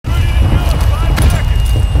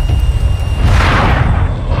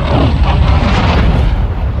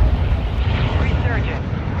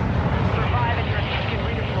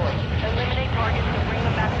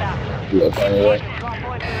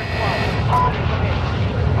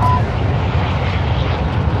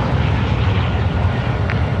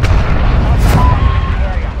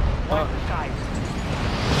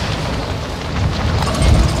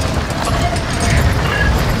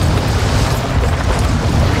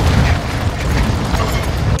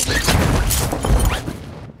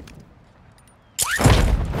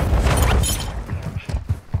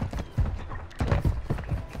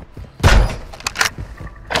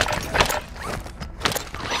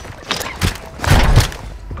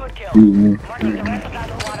kill. Mm-hmm. Marking the rest of that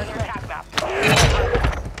squad on your attack map.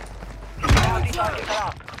 Bounty targets are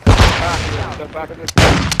up.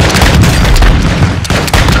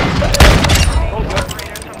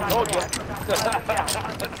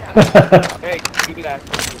 Hey, give me that.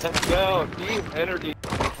 Let's go. Team energy.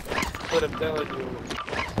 That's what I'm telling you.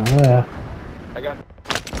 Oh yeah. I got.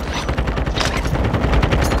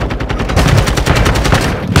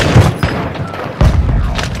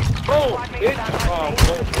 Oh, bitch. Oh,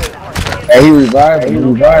 bullshit. Hey, he revived me.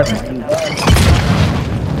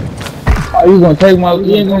 Oh, you gonna take my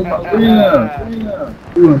kill?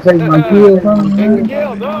 You gonna take my kill from me? Take the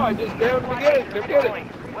kill. No, I just downed him again. Come get it.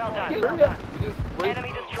 Well done. Hurry up. You just wait.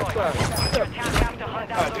 Enemy destroyed. Use your attack map to hunt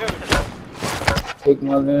down those citizens. Take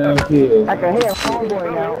my damn kill. I can hear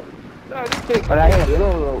homeboy now, No, just take but I hear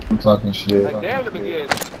Lulu. I'm talking shit. I downed him again.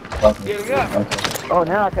 Talking Get him shit. up. Okay. Oh,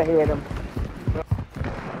 now I can hear them.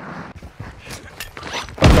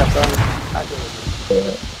 What's up, son?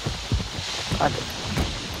 I can.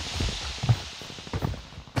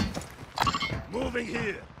 Moving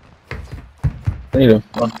here. I need a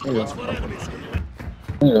fucking.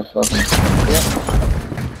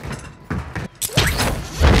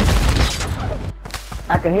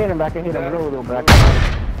 I can hear them, but I can hear them Lulu, but I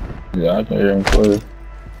can. Yeah, I can hear him clear.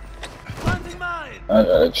 Planting mine. I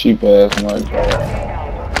got a cheap ass mic.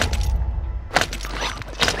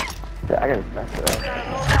 I gotta mess it up.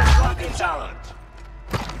 Looking talent.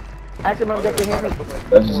 Ask them if they can hear me.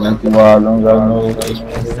 That's exactly why I don't got no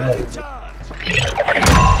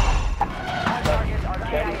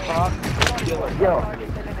Setting charge. Yo.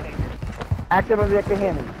 Ask them if they can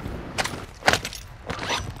hear me.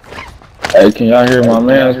 Hey, can y'all hear my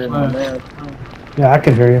man? Yeah, I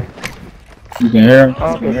can hear you. You can hear him?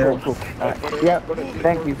 Okay, cool. Yep,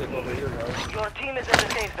 thank you. Your team is in the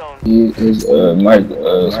safe zone. He is Mike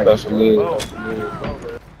special ed.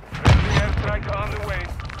 Airstrike on the way.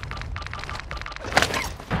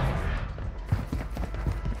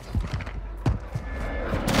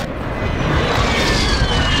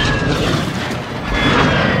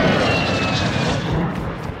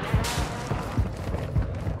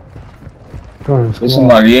 There's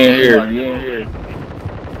somebody in here.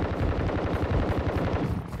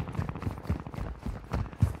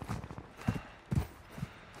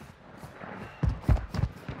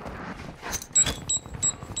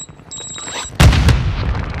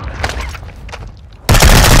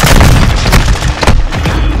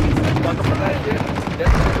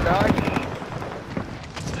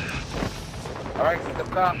 Alright, step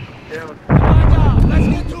top. Down. Let's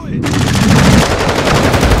get to it.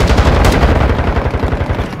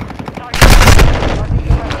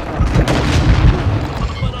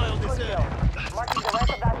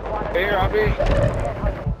 Here, I'll be.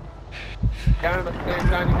 Down at the same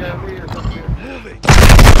time you got me or something. Moving.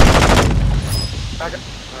 I got.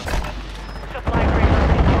 Supply crate.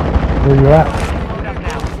 Where you at? Load up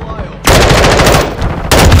now.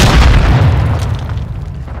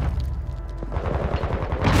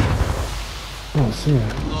 I don't see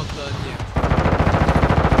it.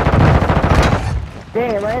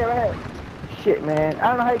 Damn, right here. Shit, man. I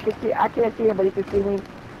don't know how you can see. I can't see him, but he can see me.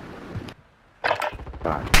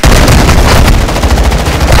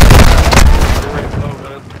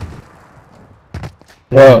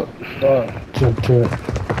 Jump to it.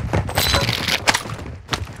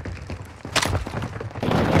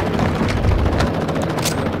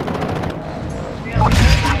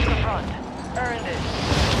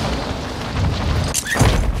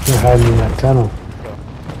 They're hiding in that tunnel.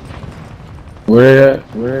 Where at?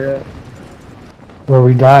 Where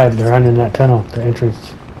we died, they're hiding in that tunnel, the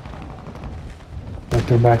entrance. Like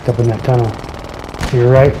they're backed up in that tunnel. To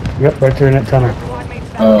your right? Yep, right there in that tunnel.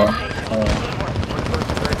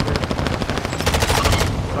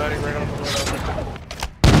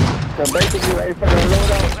 So basically, ready for the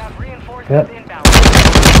loadout. Yep. In the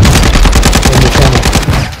tunnel.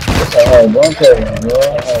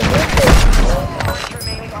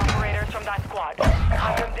 Remaining operators from that squad.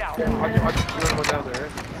 Hunt them down.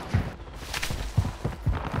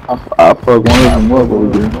 I fuck one of them up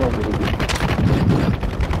over there.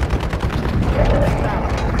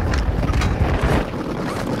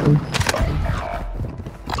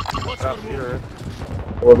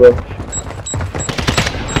 What up?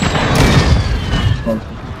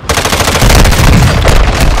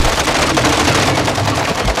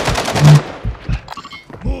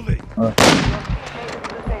 Moving.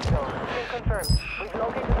 Confirmed. We've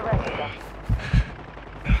located the rest of them.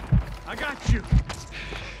 I got you.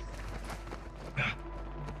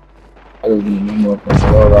 I just need one more from the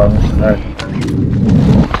road out in the back.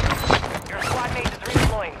 Your squad mate is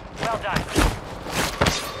redeploying. Well done.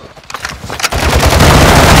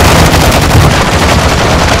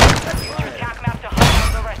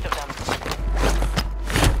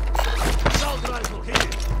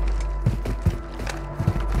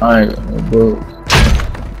 books.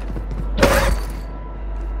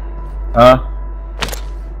 Huh?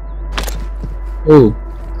 Who?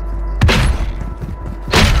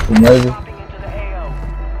 The neighbor? Dropping into the AO.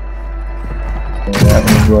 What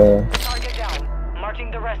happened, bro? Target down.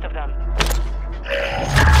 Marking the rest of them.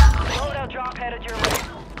 Loadout drop headed your way.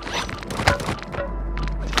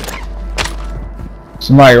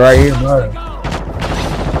 Somebody right here, bro.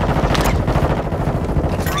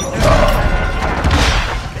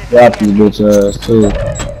 Drop this bitch ass too.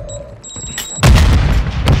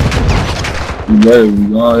 You better be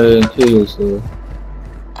go ahead and kill yourself.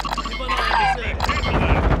 Keep an eye on this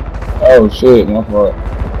area. Oh shit, my fault.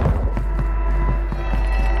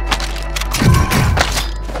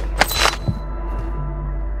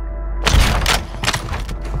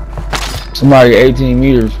 Somebody 18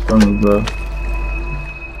 meters from me, bro.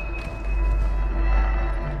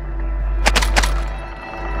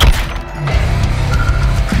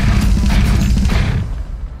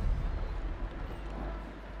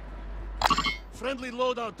 Friendly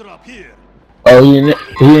loadout drop here. Oh, he in here.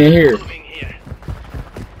 Moving here.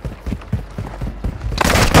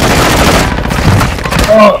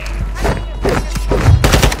 Oh,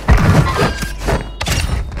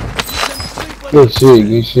 good shit,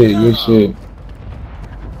 good shit, good shit.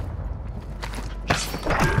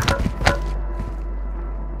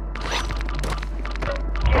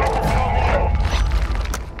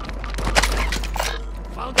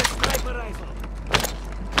 Found a sniper rifle.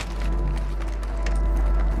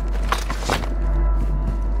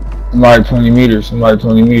 Somebody 20 meters, somebody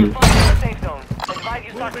 20 meters. Find the safe zone. Advise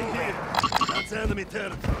you start Moving moving. here. That's enemy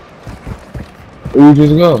territory. Where you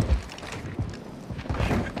just go?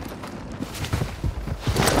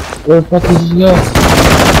 Where the fuck did you go?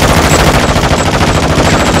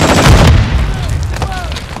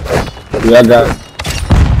 Yeah, I got it.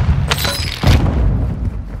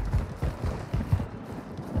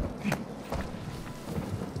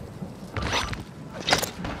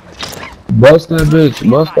 Bust that bitch,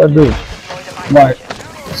 bust that bitch.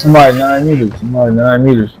 Somebody 9 meters, somebody 9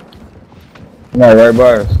 meters. Somebody right by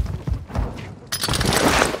us.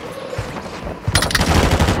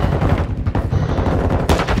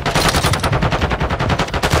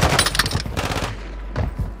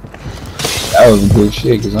 That was good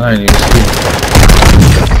shit, cause I ain't even see him.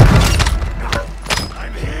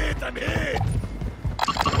 I'm hit. I'm hit.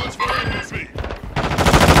 What's for emergency?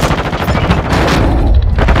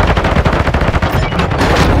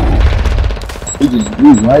 He just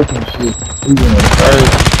blew life and shit. He went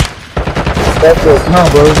crazy. That's what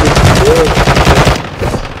count, bro. It's just good.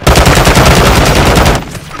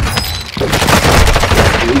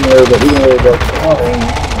 We know that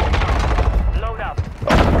Load up.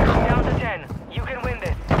 Down to 10. You can win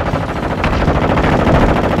this.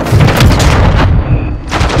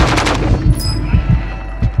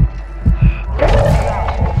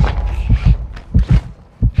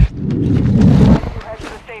 Head to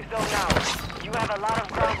the safe zone now. You have a lot of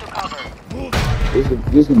ground to cover.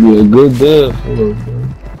 this could be a good deal for us, bro.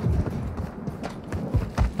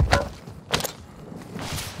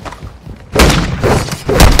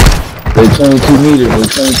 They 22 meters, they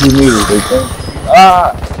 22 meters, they 20.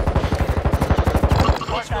 Ah!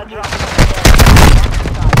 Watch that drop.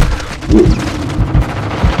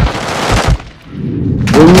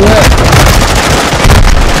 Where you at?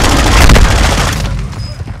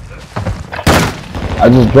 I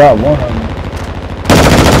just dropped one on me.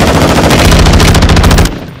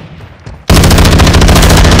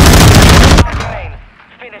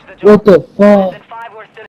 Finish the job. What the fuck?